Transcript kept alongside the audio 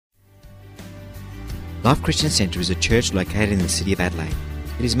Life Christian Centre is a church located in the city of Adelaide.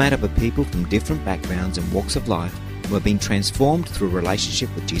 It is made up of people from different backgrounds and walks of life who have been transformed through a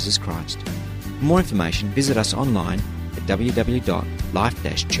relationship with Jesus Christ. For more information, visit us online at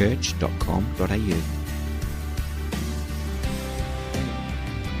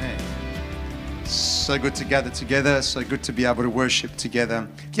www.life-church.com.au. So good to gather together, so good to be able to worship together.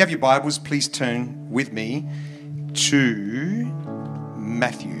 If you have your Bibles, please turn with me to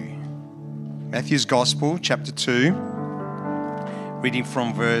Matthew. Matthew's Gospel, chapter 2, reading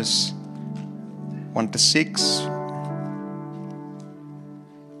from verse 1 to 6.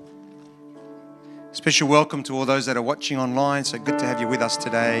 Special welcome to all those that are watching online. So good to have you with us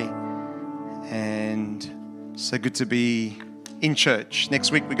today. And so good to be in church.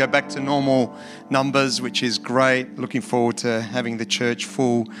 Next week we go back to normal numbers, which is great. Looking forward to having the church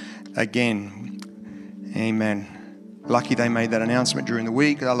full again. Amen. Lucky they made that announcement during the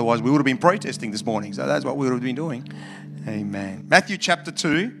week. Otherwise we would have been protesting this morning. So that's what we would have been doing. Amen. Matthew chapter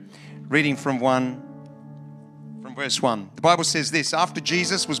 2, reading from verse 1. The Bible says this: After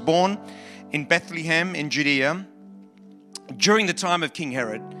Jesus was born in Bethlehem in Judea, during the time of King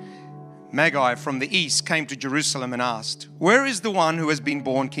Herod, Magi from the east came to Jerusalem and asked, "Where is the one who has been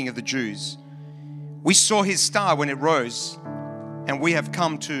born King of the Jews? We saw his star when it rose, and we have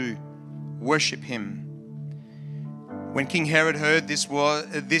come to worship him." When King Herod heard this,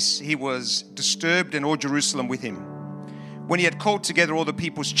 he was disturbed, and all Jerusalem with him. When he had called together all the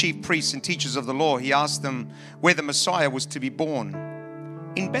people's chief priests and teachers of the law, he asked them where the Messiah was to be born.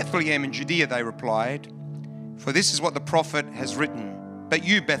 "In Bethlehem in Judea," they replied, "for this is what the prophet has written. But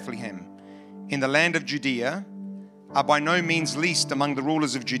you, Bethlehem, in the land of Judea, are by no means least among the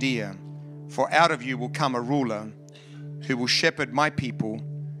rulers of Judea, for out of you will come a ruler who will shepherd my people,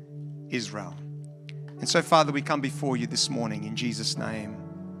 Israel." And so, Father, we come before you this morning in Jesus' name.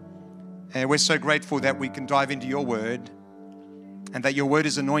 And we're so grateful that we can dive into your word, and that your word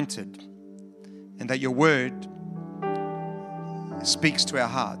is anointed, and that your word speaks to our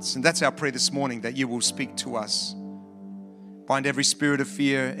hearts. And that's our prayer this morning, that you will speak to us. Bind every spirit of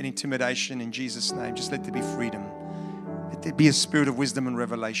fear and intimidation in Jesus' name. Just let there be freedom. Let there be a spirit of wisdom and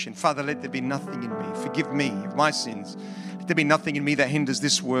revelation. Father, let there be nothing in me. Forgive me of my sins. Let there be nothing in me that hinders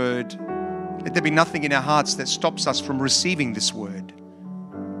this word. Let there be nothing in our hearts that stops us from receiving this word.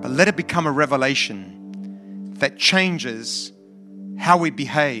 But let it become a revelation that changes how we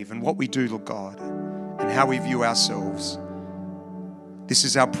behave and what we do, Lord God, and how we view ourselves. This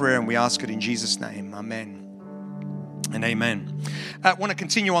is our prayer, and we ask it in Jesus' name. Amen and amen. I want to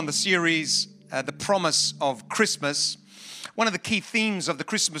continue on the series, The Promise of Christmas. One of the key themes of the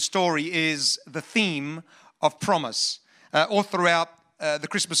Christmas story is the theme of promise. All throughout the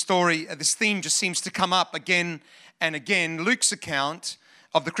Christmas story, this theme just seems to come up again and again. Luke's account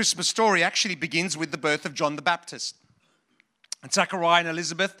of the Christmas story actually begins with the birth of John the Baptist. Zachariah and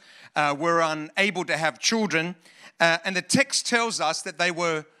Elizabeth were unable to have children, and the text tells us that they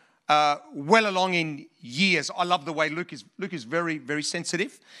were well along in years. I love the way Luke is very, very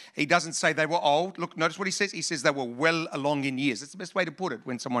sensitive. He doesn't say they were old. Look, notice what he says. He says they were well along in years. That's the best way to put it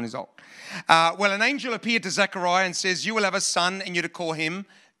when someone is old. Well, an angel appeared to Zechariah and says, "You will have a son, and you're to call him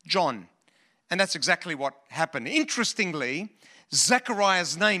John." And that's exactly what happened. Interestingly,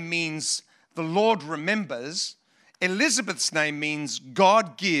 Zechariah's name means the Lord remembers. Elizabeth's name means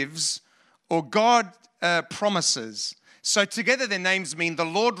God gives, or God promises. So together their names mean the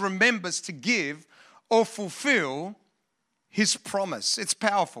Lord remembers to give or fulfill his promise. It's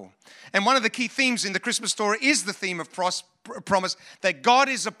powerful. And one of the key themes in the Christmas story is the theme of promise, that God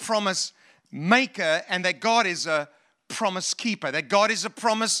is a promise maker and that God is a promise keeper. That God is a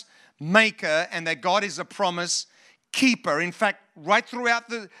promise maker and that God is a promise keeper. In fact, right throughout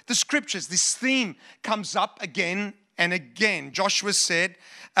the scriptures, this theme comes up again and again. Joshua said,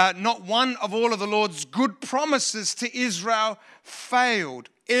 not one of all of the Lord's good promises to Israel failed.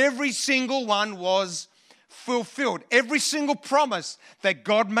 Every single one was fulfilled. Every single promise that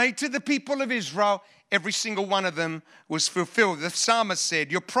God made to the people of Israel, every single one of them was fulfilled. The psalmist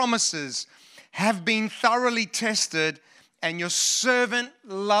said, "Your promises have been thoroughly tested, and your servant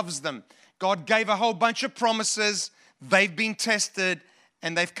loves them." God gave a whole bunch of promises. They've been tested,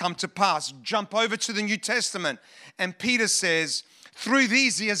 and they've come to pass. Jump over to the New Testament, and Peter says, through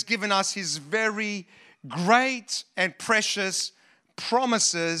these he has given us his very great and precious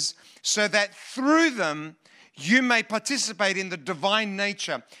promises, so that through them you may participate in the divine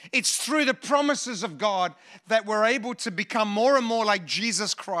nature. It's through the promises of God that we're able to become more and more like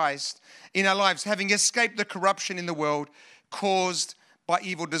Jesus Christ in our lives, having escaped the corruption in the world caused by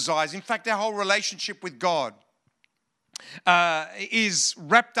evil desires. In fact, our whole relationship with God is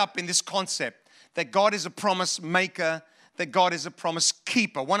wrapped up in this concept that God is a promise maker, that God is a promise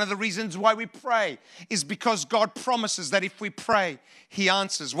keeper. One of the reasons why we pray is because God promises that if we pray, He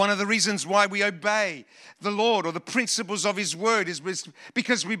answers. One of the reasons why we obey the Lord or the principles of His word is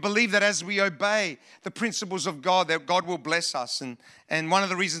because we believe that as we obey the principles of God, that God will bless us. And one of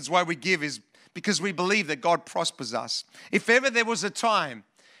the reasons why we give is because we believe that God prospers us. If ever there was a time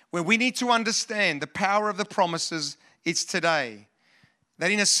where we need to understand the power of the promises, it's today. That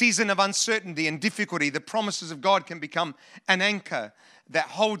in a season of uncertainty and difficulty, the promises of God can become an anchor that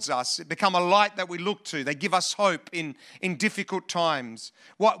holds us. It become a light that we look to. They give us hope in difficult times.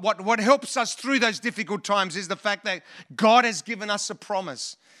 What helps us through those difficult times is the fact that God has given us a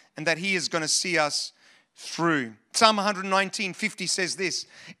promise and that He is going to see us through. Psalm 119:50 says this,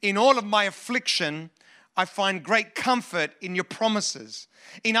 "In all of my affliction, I find great comfort in your promises."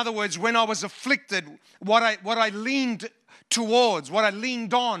 In other words, when I was afflicted, what I leaned towards, what I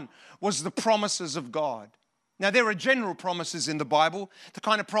leaned on, was the promises of God. Now, there are general promises in the Bible, the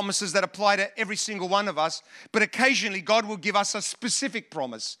kind of promises that apply to every single one of us, but occasionally God will give us a specific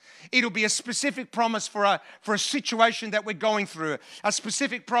promise. It'll be a specific promise for a situation that we're going through, a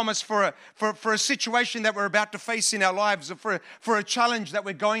specific promise for a situation that we're about to face in our lives, or for a challenge that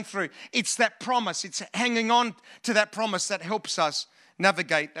we're going through. It's that promise, it's hanging on to that promise that helps us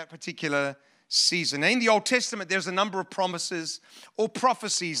navigate that particular season. Now, in the Old Testament, there's a number of promises or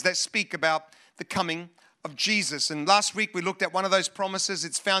prophecies that speak about the coming of Jesus. And last week we looked at one of those promises.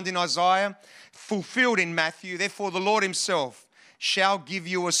 It's found in Isaiah, fulfilled in Matthew. "Therefore the Lord Himself shall give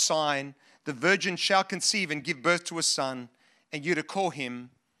you a sign. The virgin shall conceive and give birth to a son, and you to call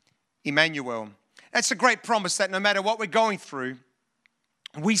Him Emmanuel." That's a great promise that no matter what we're going through,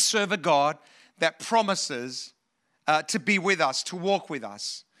 we serve a God that promises to be with us, to walk with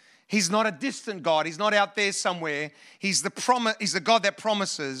us. He's not a distant God. He's not out there somewhere. He's the God that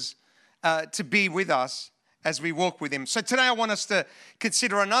promises to be with us as we walk with Him. So today I want us to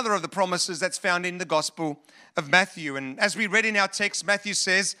consider another of the promises that's found in the Gospel of Matthew. And as we read in our text, Matthew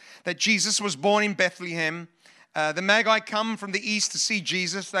says that Jesus was born in Bethlehem. The Magi come from the east to see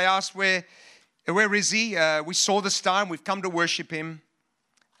Jesus. They asked, where is He? We saw the star and we've come to worship Him.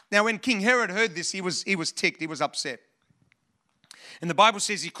 Now when King Herod heard this, he was ticked. He was upset. And the Bible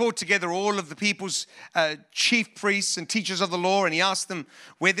says he called together all of the people's chief priests and teachers of the law, and he asked them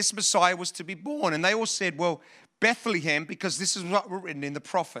where this Messiah was to be born. And they all said, well, Bethlehem, because this is what was written in the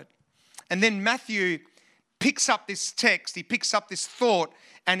prophet. And then Matthew picks up this text, he picks up this thought,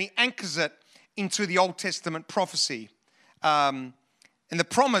 and he anchors it into the Old Testament prophecy. And the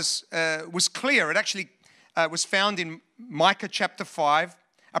promise was clear. It actually was found in Micah chapter 5,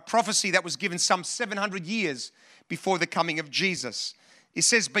 a prophecy that was given some 700 years before the coming of Jesus. It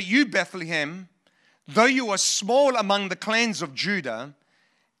says, "But you, Bethlehem, though you are small among the clans of Judah,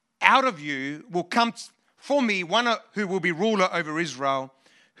 out of you will come for me one who will be ruler over Israel,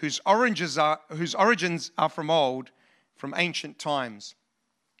 whose origins are from old, from ancient times."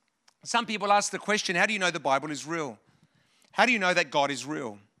 Some people ask the question, how do you know the Bible is real? How do you know that God is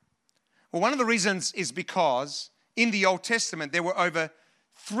real? Well, one of the reasons is because in the Old Testament, there were over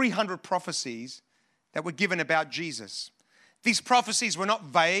 300 prophecies that were given about Jesus. These prophecies were not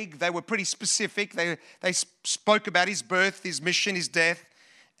vague. They were pretty specific. They spoke about His birth, His mission, His death,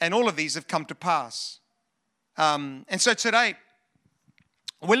 and all of these have come to pass. And so today,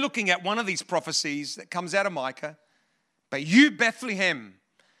 we're looking at one of these prophecies that comes out of Micah. "But you, Bethlehem,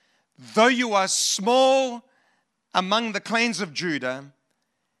 though you are small among the clans of Judah,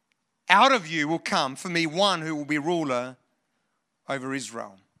 out of you will come for me one who will be ruler over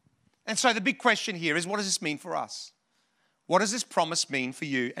Israel." And so the big question here is, what does this mean for us? What does this promise mean for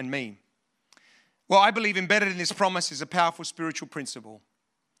you and me? Well, I believe embedded in this promise is a powerful spiritual principle.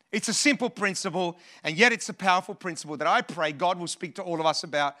 It's a simple principle, and yet it's a powerful principle that I pray God will speak to all of us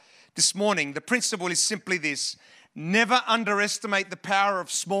about this morning. The principle is simply this: never underestimate the power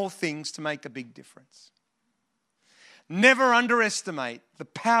of small things to make a big difference. Never underestimate the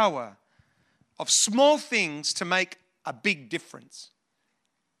power of small things to make a big difference.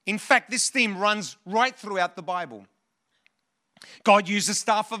 In fact, this theme runs right throughout the Bible. God used the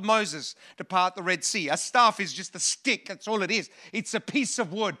staff of Moses to part the Red Sea. A staff is just a stick, that's all it is. It's a piece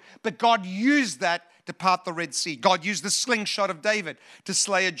of wood, but God used that to part the Red Sea. God used the slingshot of David to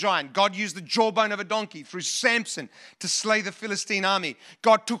slay a giant. God used the jawbone of a donkey through Samson to slay the Philistine army.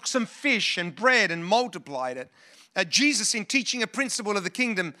 God took some fish and bread and multiplied it. Jesus, in teaching a principle of the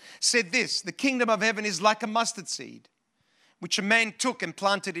kingdom, said this: "The kingdom of heaven is like a mustard seed, which a man took and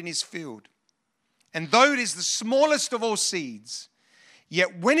planted in his field. And though it is the smallest of all seeds,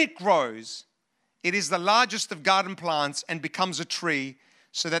 yet when it grows, it is the largest of garden plants and becomes a tree,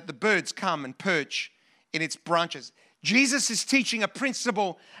 so that the birds come and perch in its branches. Jesus is teaching a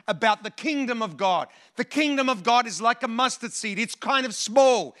principle about the kingdom of God. The kingdom of God is like a mustard seed. It's kind of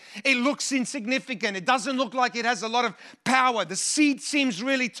small. It looks insignificant. It doesn't look like it has a lot of power. The seed seems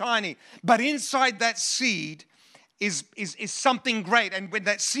really tiny. But inside that seed is something great. And when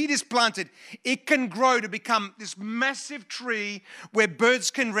that seed is planted, it can grow to become this massive tree where birds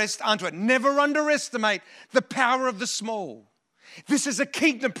can rest under it. Never underestimate the power of the small. This is a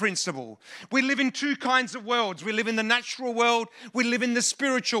kingdom principle. We live in two kinds of worlds. We live in the natural world. We live in the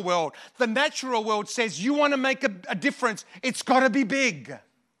spiritual world. The natural world says you want to make a difference. It's got to be big.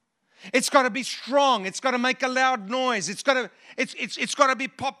 It's got to be strong. It's got to make a loud noise. It's got to be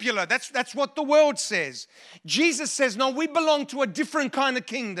popular. That's what the world says. Jesus says, no, we belong to a different kind of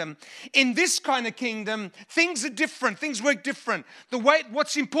kingdom. In this kind of kingdom, things are different. Things work different.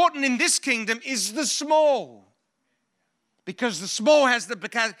 What's important in this kingdom is the small. Because the small has the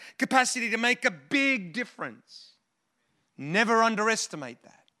capacity to make a big difference. Never underestimate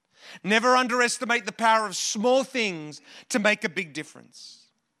that. Never underestimate the power of small things to make a big difference.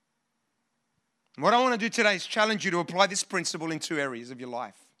 And what I want to do today is challenge you to apply this principle in two areas of your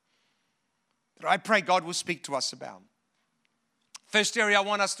life that I pray God will speak to us about. First area I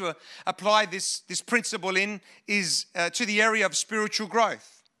want us to apply this principle in is to the area of spiritual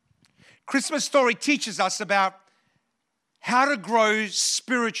growth. Christmas story teaches us about how to grow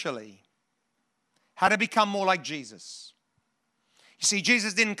spiritually, how to become more like Jesus. You see,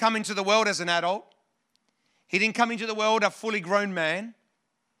 Jesus didn't come into the world as an adult. He didn't come into the world a fully grown man,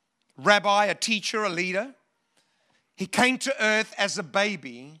 rabbi, a teacher, a leader. He came to earth as a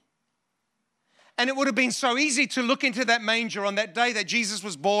baby. And it would have been so easy to look into that manger on that day that Jesus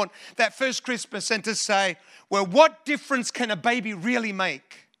was born, that first Christmas, and to say, well, what difference can a baby really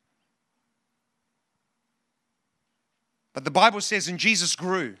make? But the Bible says, and Jesus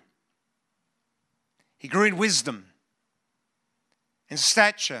grew. He grew in wisdom, in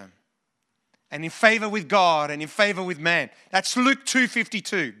stature, and in favor with God and in favor with man. That's Luke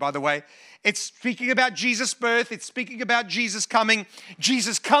 2:52, by the way. It's speaking about Jesus' birth. It's speaking about Jesus coming.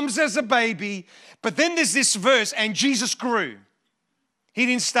 Jesus comes as a baby. But then there's this verse, and Jesus grew. He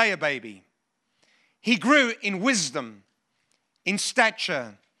didn't stay a baby. He grew in wisdom, in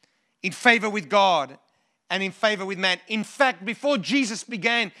stature, in favor with God, and in favor with man. In fact, before Jesus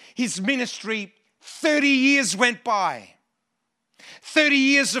began his ministry, 30 years went by. 30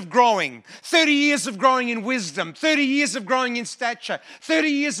 years of growing. 30 years of growing in wisdom. 30 years of growing in stature. 30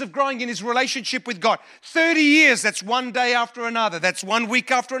 years of growing in his relationship with God. 30 years, that's one day after another. That's 1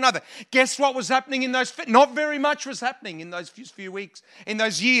 week after another. Guess what was happening in those? Not very much was happening in those few weeks, in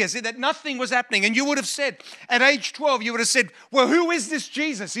those years. That nothing was happening. And you would have said, at age 12, you would have said, well, who is this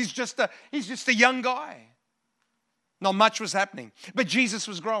Jesus? He's just a young guy. Not much was happening. But Jesus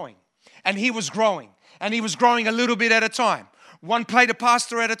was growing. And he was growing. And he was growing a little bit at a time. One plate of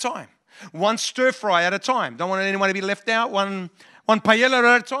pasta at a time. One stir fry at a time. Don't want anyone to be left out. One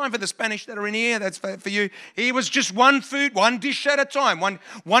paella at a time. For the Spanish that are in here, that's for you. It was just one food, one dish at a time.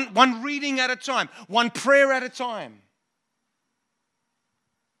 One reading at a time. One prayer at a time.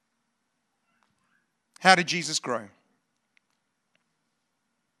 How did Jesus grow?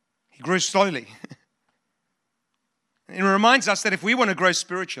 He grew slowly. It reminds us that if we want to grow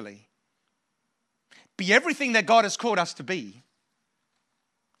spiritually, be everything that God has called us to be,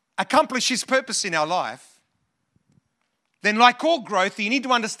 accomplish his purpose in our life, then like all growth, you need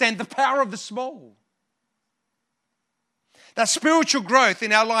to understand the power of the small. That spiritual growth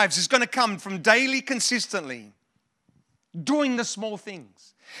in our lives is going to come from daily, consistently doing the small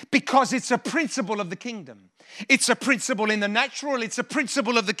things, because it's a principle of the kingdom. It's a principle in the natural. It's a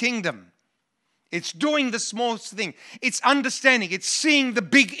principle of the kingdom. It's doing the smallest thing. It's understanding. It's seeing the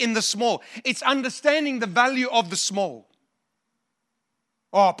big in the small. It's understanding the value of the small.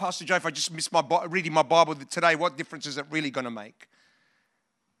 Oh, Pastor Joe, if I just miss reading my Bible today, what difference is it really going to make?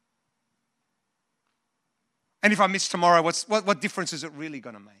 And if I miss tomorrow, what difference is it really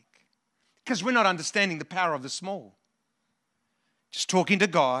going to make? Because we're not understanding the power of the small. Just talking to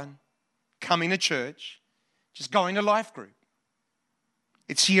God, coming to church, just going to life group.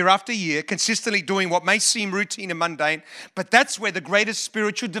 It's year after year, consistently doing what may seem routine and mundane, but that's where the greatest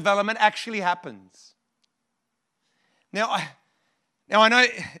spiritual development actually happens. Now I know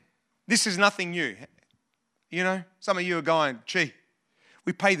this is nothing new. You know, some of you are going, gee,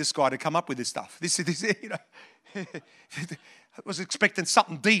 we pay this guy to come up with this stuff. This you know, I was expecting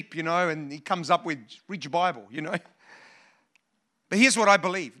something deep, you know, and he comes up with, read your Bible, you know. But here's what I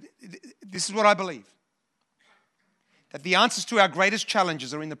believe. This is what I believe. That the answers to our greatest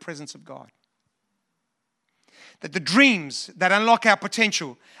challenges are in the presence of God. that the dreams that unlock our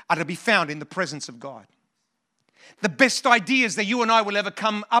potential are to be found in the presence of God. The best ideas that you and I will ever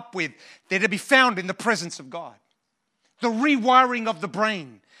come up with, they're to be found in the presence of God. The rewiring of the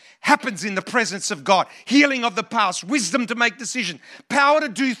brain happens in the presence of God. Healing of the past, wisdom to make decisions, power to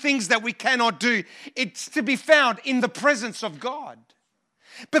do things that we cannot do. It's to be found in the presence of God.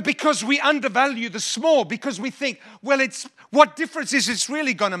 But because we undervalue the small, because we think, well, what difference is it's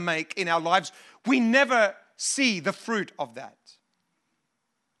really going to make in our lives, we never see the fruit of that.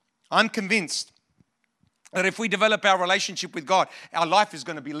 I'm convinced that if we develop our relationship with God, our life is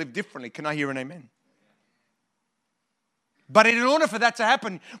going to be lived differently. Can I hear an amen? But in order for that to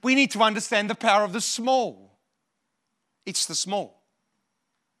happen, we need to understand the power of the small. It's the small.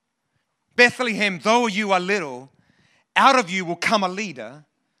 Bethlehem, though you are little, out of you will come a leader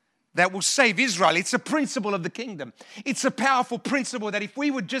that will save Israel. It's a principle of the kingdom. It's a powerful principle that if we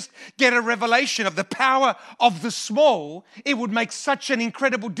would just get a revelation of the power of the small, it would make such an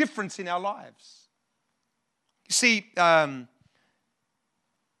incredible difference in our lives. You see,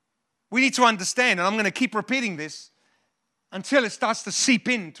 we need to understand, and I'm going to keep repeating this until it starts to seep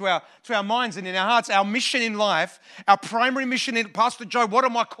into our minds and in our hearts. Our mission in life, our primary mission in, Pastor Joe, what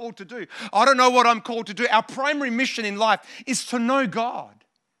am I called to do? I don't know what I'm called to do. Our primary mission in life is to know God.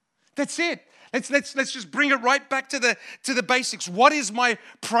 That's it. Let's just bring it right back to the basics. What is my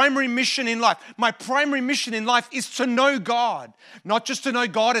primary mission in life? My primary mission in life is to know God. Not just to know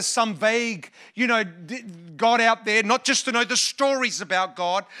God as some vague, God out there. Not just to know the stories about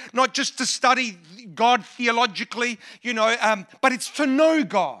God. Not just to study God theologically, but it's to know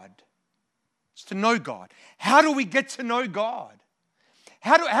God. It's to know God. How do we get to know God?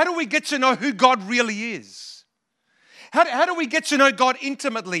 How do we get to know who God really is? How do we get to know God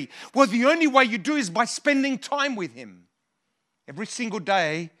intimately? Well, the only way you do is by spending time with Him. Every single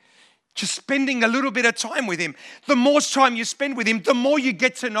day, just spending a little bit of time with Him. The more time you spend with Him, the more you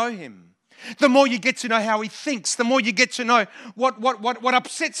get to know Him. The more you get to know how He thinks. The more you get to know what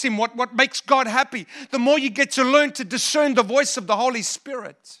upsets Him, what makes God happy. The more you get to learn to discern the voice of the Holy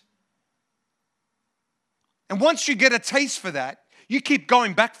Spirit. And once you get a taste for that, you keep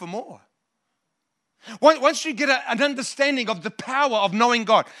going back for more. Once you get an understanding of the power of knowing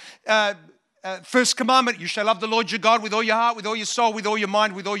God, first commandment, you shall love the Lord your God with all your heart, with all your soul, with all your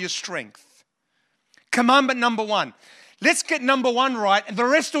mind, with all your strength. Commandment number 1. Let's get number 1 right, and the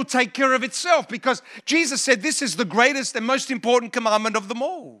rest will take care of itself, because Jesus said this is the greatest and most important commandment of them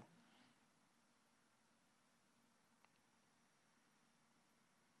all.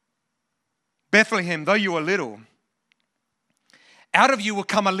 Bethlehem, though you are little, out of you will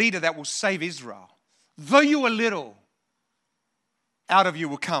come a leader that will save Israel. Though you are little, out of you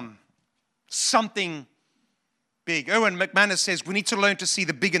will come something big. Erwin McManus says we need to learn to see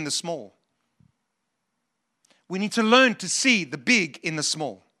the big in the small. We need to learn to see the big in the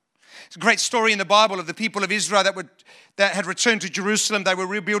small. It's a great story in the Bible of the people of Israel that had returned to Jerusalem. They were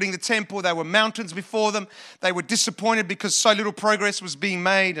rebuilding the temple. There were mountains before them. They were disappointed because so little progress was being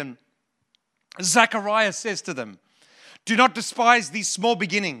made. And Zechariah says to them, do not despise these small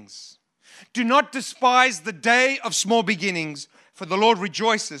beginnings. Do not despise the day of small beginnings, for the Lord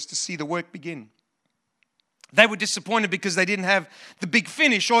rejoices to see the work begin. They were disappointed because they didn't have the big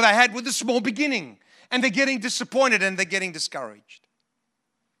finish. All they had was the small beginning. And they're getting disappointed and they're getting discouraged.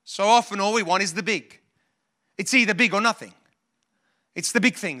 So often all we want is the big. It's either big or nothing. It's the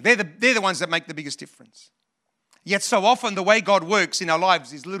big thing. They're the ones that make the biggest difference. Yet so often the way God works in our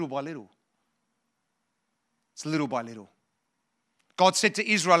lives is little by little. It's little by little. God said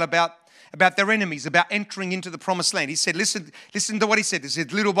to Israel about their enemies, about entering into the promised land. He said, listen to what He said. He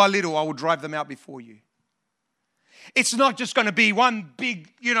said, little by little, I will drive them out before you. It's not just going to be one big,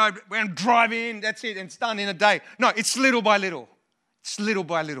 we're going to drive in, that's it, and it's done in a day. No, it's little by little. It's little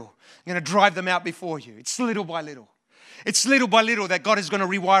by little. I'm going to drive them out before you. It's little by little. It's little by little that God is going to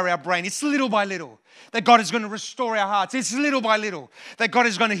rewire our brain. It's little by little that God is going to restore our hearts. It's little by little that God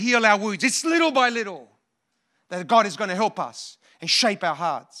is going to heal our wounds. It's little by little that God is going to help us and shape our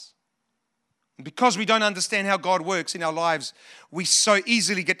hearts. And because we don't understand how God works in our lives, we so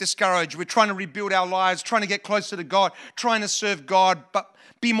easily get discouraged. We're trying to rebuild our lives, trying to get closer to God, trying to serve God, but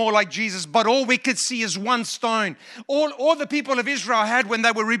be more like Jesus. But all we could see is one stone. All the people of Israel had when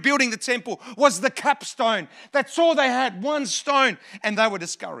they were rebuilding the temple was the capstone. That's all they had, one stone, and they were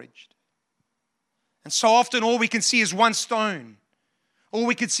discouraged. And so often all we can see is one stone. All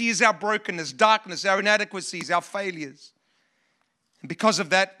we can see is our brokenness, darkness, our inadequacies, our failures. And because of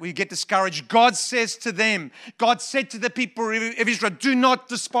that, we get discouraged. God says to them, God said to the people of Israel, do not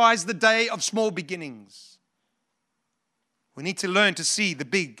despise the day of small beginnings. We need to learn to see the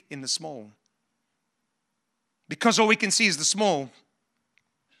big in the small. Because all we can see is the small.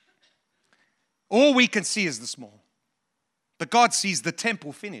 All we can see is the small. But God sees the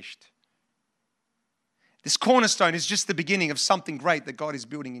temple finished. This cornerstone is just the beginning of something great that God is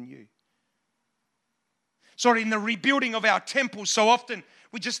building in you. So in the rebuilding of our temple, so often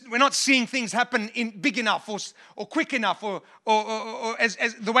we're not seeing things happen in big enough or quick enough or as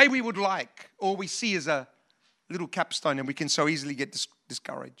the way we would like. All we see is a little capstone, and we can so easily get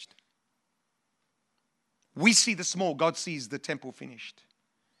discouraged. We see the small. God sees the temple finished.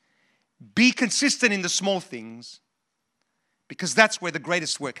 Be consistent in the small things, because that's where the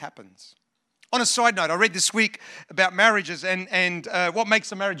greatest work happens. On a side note, I read this week about marriages and what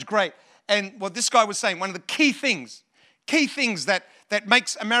makes a marriage great. And what this guy was saying, one of the key things that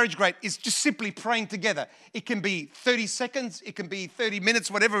makes a marriage great is just simply praying together. It can be 30 seconds, it can be 30 minutes,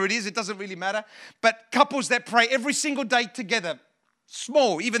 whatever it is, it doesn't really matter. But couples that pray every single day together,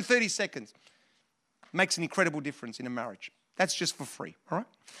 small, even 30 seconds, makes an incredible difference in a marriage. That's just for free, all right?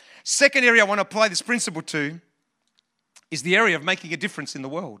 Second area I want to apply this principle to is the area of making a difference in the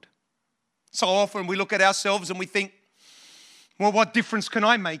world. So often we look at ourselves and we think, well, what difference can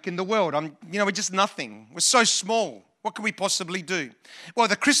I make in the world? We're just nothing. We're so small. What can we possibly do? Well,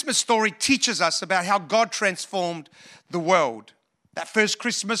 the Christmas story teaches us about how God transformed the world. That first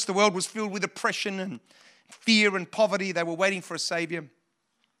Christmas, the world was filled with oppression and fear and poverty. They were waiting for a Savior.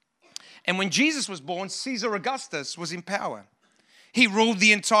 And when Jesus was born, Caesar Augustus was in power. He ruled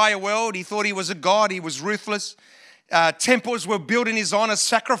the entire world. He thought he was a god. He was ruthless. Temples were built in his honor.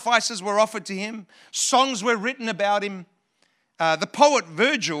 Sacrifices were offered to him. Songs were written about him. The poet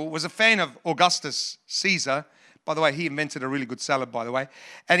Virgil was a fan of Augustus Caesar. By the way, he invented a really good salad, by the way.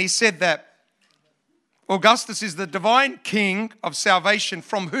 And he said that Augustus is the divine king of salvation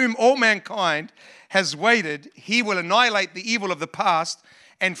from whom all mankind has waited. He will annihilate the evil of the past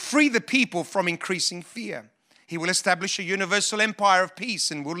and free the people from increasing fear. He will establish a universal empire of peace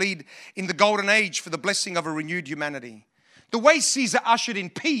and will lead in the golden age for the blessing of a renewed humanity. The way Caesar ushered in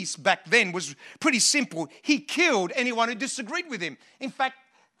peace back then was pretty simple. He killed anyone who disagreed with him. In fact,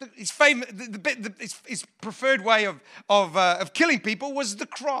 his preferred way of killing people was the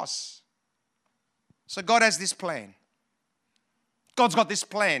cross. So God has this plan. God's got this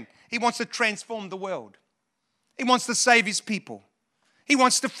plan. He wants to transform the world. He wants to save his people. He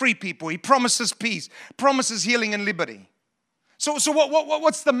wants to free people. He promises peace, promises healing and liberty. So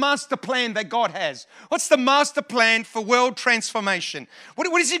what's the master plan that God has? What's the master plan for world transformation? What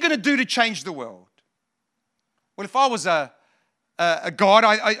is he going to do to change the world? Well, if I was a God,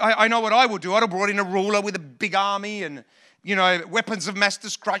 I know what I would do. I'd have brought in a ruler with a big army and, weapons of mass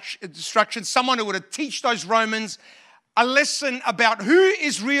destruction, someone who would have teach those Romans a lesson about who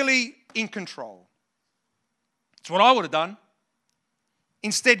is really in control. That's what I would have done.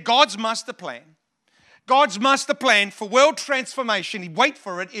 Instead, God's master plan for world transformation, wait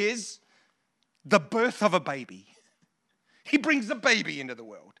for it, is the birth of a baby. He brings a baby into the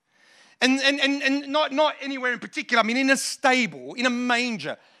world. And not anywhere in particular. I mean, in a stable, in a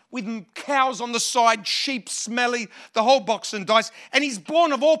manger, with cows on the side, sheep smelly, the whole box and dice. And he's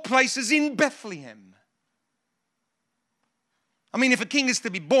born of all places in Bethlehem. I mean, if a king is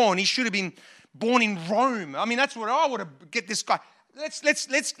to be born, he should have been born in Rome. I mean, that's what I would have get this guy. Let's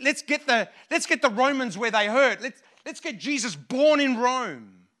get the Romans where they hurt. Let's get Jesus born in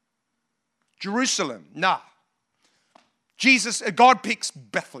Rome. Jerusalem. Nah. God picks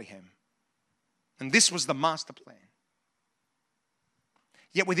Bethlehem. And this was the master plan.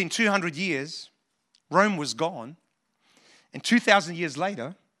 Yet within 200 years, Rome was gone. And 2,000 years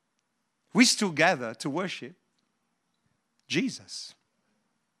later, we still gather to worship Jesus.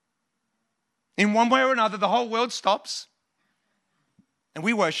 In one way or another, the whole world stops. And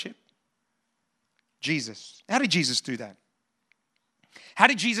we worship Jesus. How did Jesus do that? How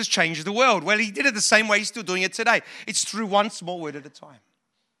did Jesus change the world? Well, he did it the same way he's still doing it today. It's through one small word at a time.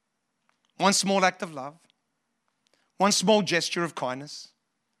 One small act of love. One small gesture of kindness.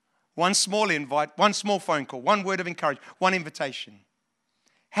 One small invite. One small phone call. One word of encouragement. One invitation.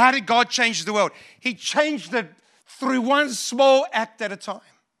 How did God change the world? He changed it through one small act at a time.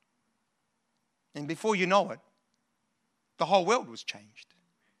 And before you know it, the whole world was changed.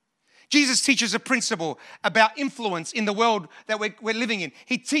 Jesus teaches a principle about influence in the world that we're living in.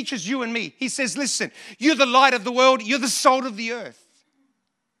 He teaches you and me. He says, listen, you're the light of the world. You're the salt of the earth.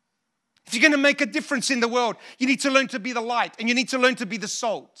 If you're going to make a difference in the world, you need to learn to be the light and you need to learn to be the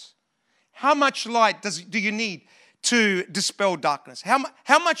salt. How much light do you need to dispel darkness?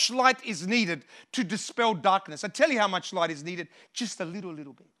 How much light is needed to dispel darkness? I tell you how much light is needed. Just a little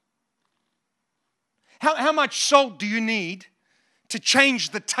bit. How much salt do you need to change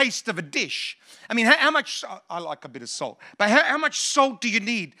the taste of a dish. I mean, how much, I like a bit of salt, but how much salt do you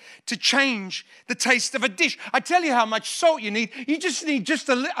need to change the taste of a dish? I tell you how much salt you need. You just need just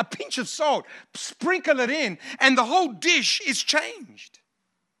a pinch of salt, sprinkle it in, and the whole dish is changed.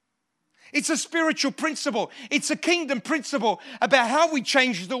 It's a spiritual principle. It's a kingdom principle about how we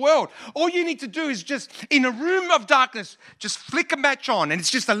change the world. All you need to do is just, in a room of darkness, just flick a match on, and it's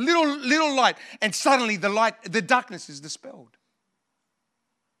just a little light, and suddenly the darkness is dispelled.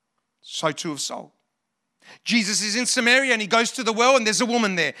 So too of salt. Jesus is in Samaria, and he goes to the well, and there's a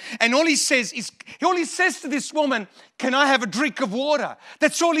woman there. And all he says to this woman, "Can I have a drink of water?"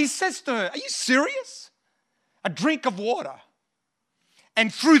 That's all he says to her. Are you serious? A drink of water.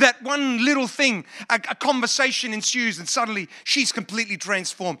 And through that one little thing, a conversation ensues, and suddenly she's completely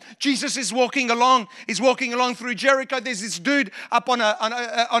transformed. Jesus is walking along through Jericho. There's this dude up on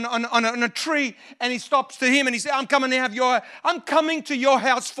a tree, and he stops to him and he says, I'm coming to your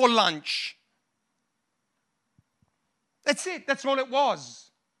house for lunch. That's it. That's all it was.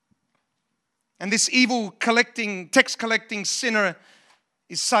 And this evil tax collecting sinner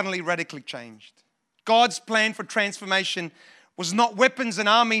is suddenly radically changed. God's plan for transformation was not weapons and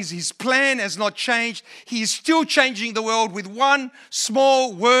armies. His plan has not changed. He is still changing the world with one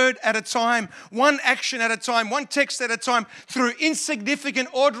small word at a time, one action at a time, one text at a time, through insignificant,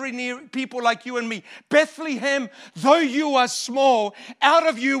 ordinary people like you and me. Bethlehem, though you are small, out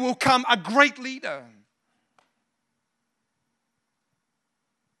of you will come a great leader.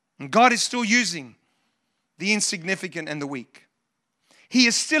 And God is still using the insignificant and the weak. He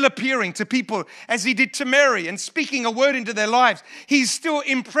is still appearing to people as he did to Mary and speaking a word into their lives. He's still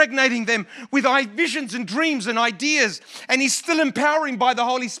impregnating them with visions and dreams and ideas, and he's still empowering by the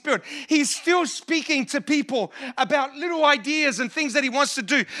Holy Spirit. He's still speaking to people about little ideas and things that he wants to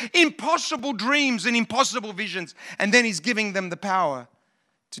do, impossible dreams and impossible visions, and then he's giving them the power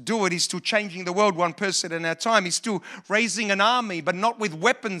to do it. He's still changing the world one person at a time. He's still raising an army, but not with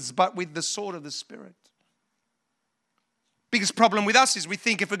weapons, but with the sword of the Spirit. Biggest problem with us is we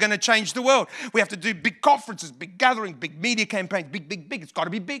think if we're going to change the world, we have to do big conferences, big gatherings, big media campaigns, big. It's got to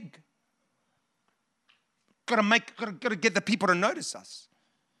be big. Got to get the people to notice us.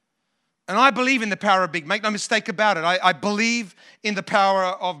 And I believe in the power of big. Make no mistake about it. I believe in the power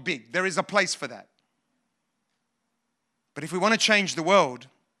of big. There is a place for that. But if we want to change the world,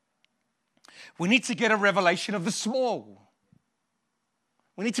 we need to get a revelation of the small.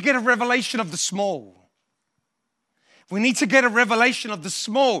 We need to get a revelation of the small. We need to get a revelation of the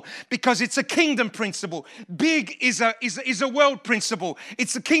small because it's a kingdom principle. Big is a world principle.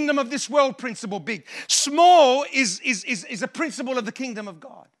 It's the kingdom of this world principle, big. Small is a principle of the kingdom of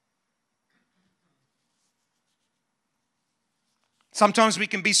God. Sometimes we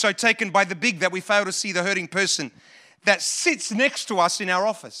can be so taken by the big that we fail to see the hurting person that sits next to us in our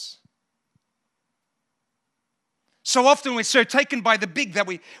office. So often we're so taken by the big that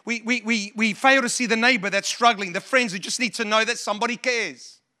we fail to see the neighbor that's struggling, the friends who just need to know that somebody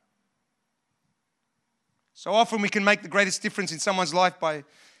cares. So often we can make the greatest difference in someone's life by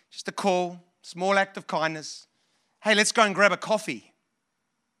just a call, small act of kindness. Hey, let's go and grab a coffee.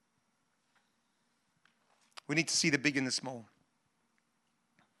 We need to see the big and the small.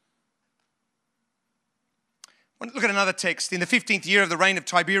 Look at another text. In the 15th year of the reign of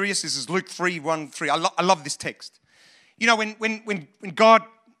Tiberius, this is Luke 3:1-3. I love this text. You know, when God,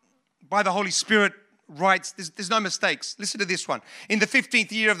 by the Holy Spirit, writes, there's no mistakes. Listen to this one. In the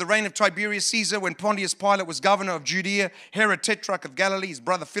 15th year of the reign of Tiberius Caesar, when Pontius Pilate was governor of Judea, Herod tetrarch of Galilee, his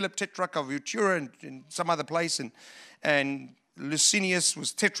brother Philip tetrarch of Iturea and some other place, and Licinius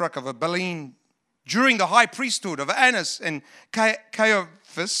was tetrarch of Abilene, during the high priesthood of Annas and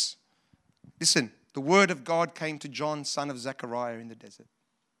Caiaphas, listen, the word of God came to John, son of Zechariah, in the desert.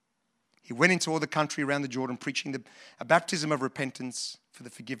 He went into all the country around the Jordan, preaching a baptism of repentance for the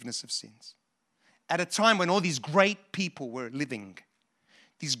forgiveness of sins. At a time when all these great people were living,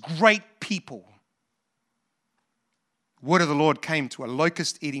 these great people, the word of the Lord came to a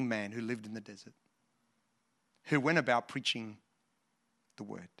locust-eating man who lived in the desert, who went about preaching the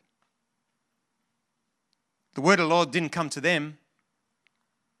word. The word of the Lord didn't come to them.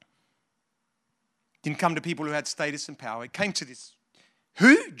 Didn't come to people who had status and power. It came to this.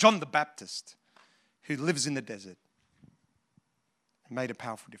 Who? John the Baptist, who lives in the desert and made a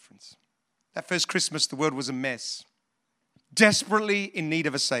powerful difference. That first Christmas, the world was a mess, desperately in need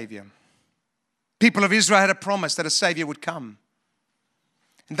of a Savior. People of Israel had a promise that a Savior would come.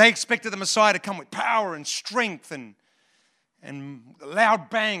 And they expected the Messiah to come with power and strength and a loud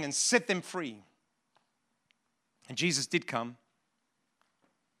bang and set them free. And Jesus did come.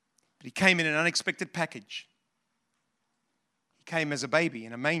 But he came in an unexpected package. He came as a baby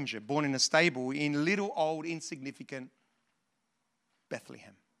in a manger, born in a stable in little old insignificant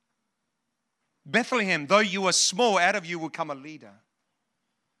Bethlehem. Bethlehem, though you are small, out of you will come a leader.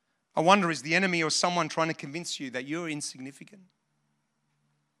 I wonder, is the enemy or someone trying to convince you that you're insignificant?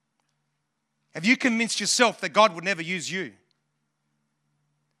 Have you convinced yourself that God would never use you?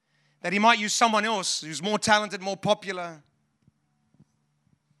 That He might use someone else who's more talented, more popular?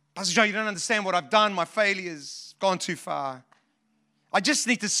 Pastor Joe, you don't understand what I've done. My failures gone too far. I just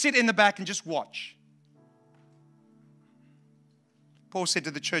need to sit in the back and just watch. Paul said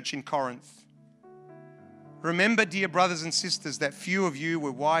to the church in Corinth, remember, dear brothers and sisters, that few of you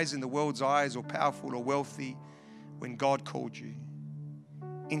were wise in the world's eyes or powerful or wealthy when God called you.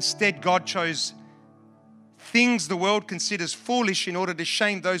 Instead, God chose things the world considers foolish in order to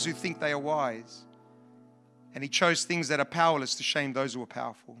shame those who think they are wise. And He chose things that are powerless to shame those who are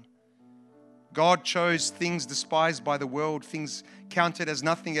powerful. God chose things despised by the world, things counted as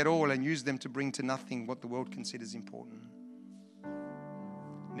nothing at all, and used them to bring to nothing what the world considers important.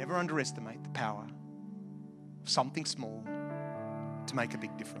 Never underestimate the power of something small to make a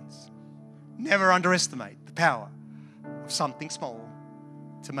big difference. Never underestimate the power of something small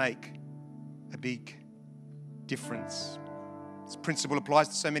to make a big difference. This principle applies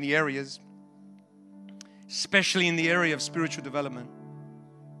to so many areas, especially in the area of spiritual development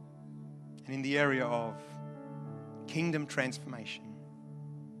and in the area of kingdom transformation.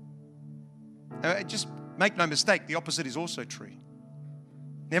 Just make no mistake, the opposite is also true.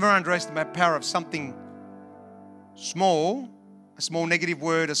 Never underestimate the power of something small, a small negative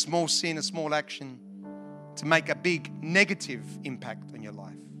word, a small sin, a small action, to make a big negative impact on your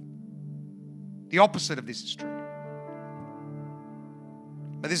life. The opposite of this is true.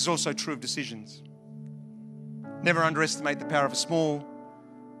 But this is also true of decisions. Never underestimate the power of a small,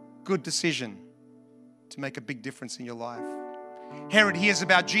 good decision to make a big difference in your life. Herod hears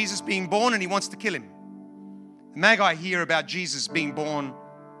about Jesus being born and he wants to kill him. The Magi hear about Jesus being born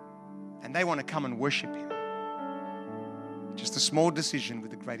and they want to come and worship Him. Just a small decision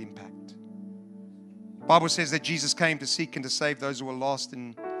with a great impact. The Bible says that Jesus came to seek and to save those who were lost,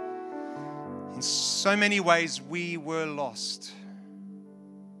 and in so many ways we were lost.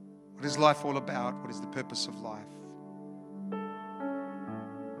 What is life all about? What is the purpose of life?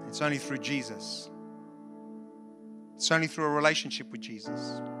 It's only through Jesus. It's only through a relationship with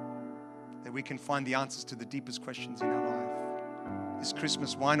Jesus that we can find the answers to the deepest questions in our life. This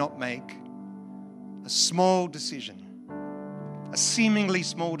Christmas, why not make a small decision, a seemingly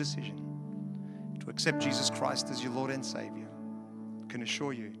small decision, to accept Jesus Christ as your Lord and Savior? I can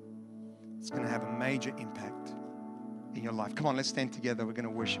assure you it's going to have a major impact in your life. Come on, let's stand together. We're going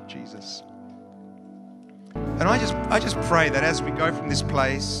to worship Jesus. And I just pray that as we go from this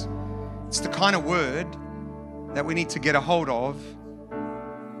place, it's the kind of word that we need to get a hold of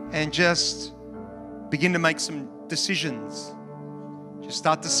and just begin to make some decisions. Just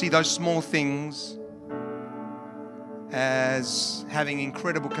start to see those small things as having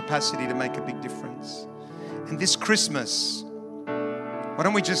incredible capacity to make a big difference. And this Christmas, why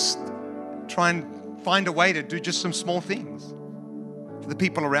don't we just try and find a way to do just some small things for the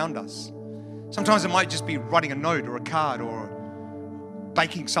people around us? Sometimes it might just be writing a note or a card or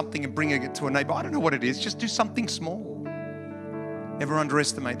baking something and bringing it to a neighbor. I don't know what it is. Just do something small. Never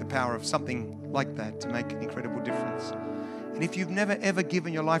underestimate the power of something like that to make an incredible difference. And if you've never ever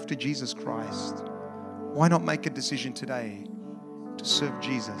given your life to Jesus Christ, why not make a decision today to serve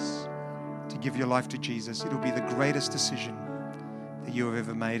Jesus, to give your life to Jesus? It'll be the greatest decision that you have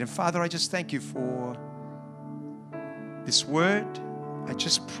ever made. And Father, I just thank you for this word. I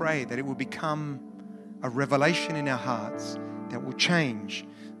just pray that it will become a revelation in our hearts that will change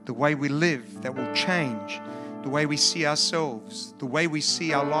the way we live, that will change the way we see ourselves, the way we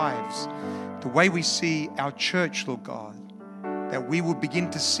see our lives, the way we see our church, Lord God, that we will begin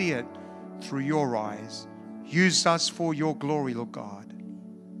to see it through your eyes. Use us for your glory, Lord God.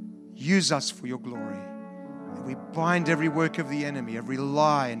 Use us for your glory. And we bind every work of the enemy, every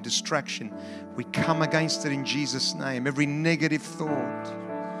lie and distraction. We come against it in Jesus' name. Every negative thought,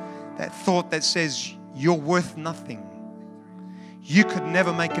 that thought that says you're worth nothing, you could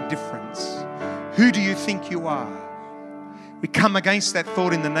never make a difference. Who do you think you are? We come against that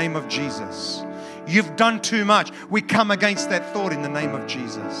thought in the name of Jesus. You've done too much. We come against that thought in the name of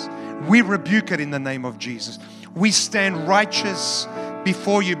Jesus. We rebuke it in the name of Jesus. We stand righteous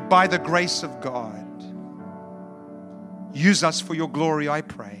before you by the grace of God. Use us for your glory, I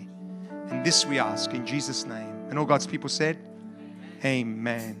pray. And this we ask in Jesus' name. And all God's people said,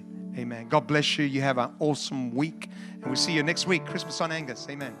 Amen. Amen. God bless you. You have an awesome week. And we'll see you next week. Christmas on Angus.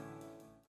 Amen.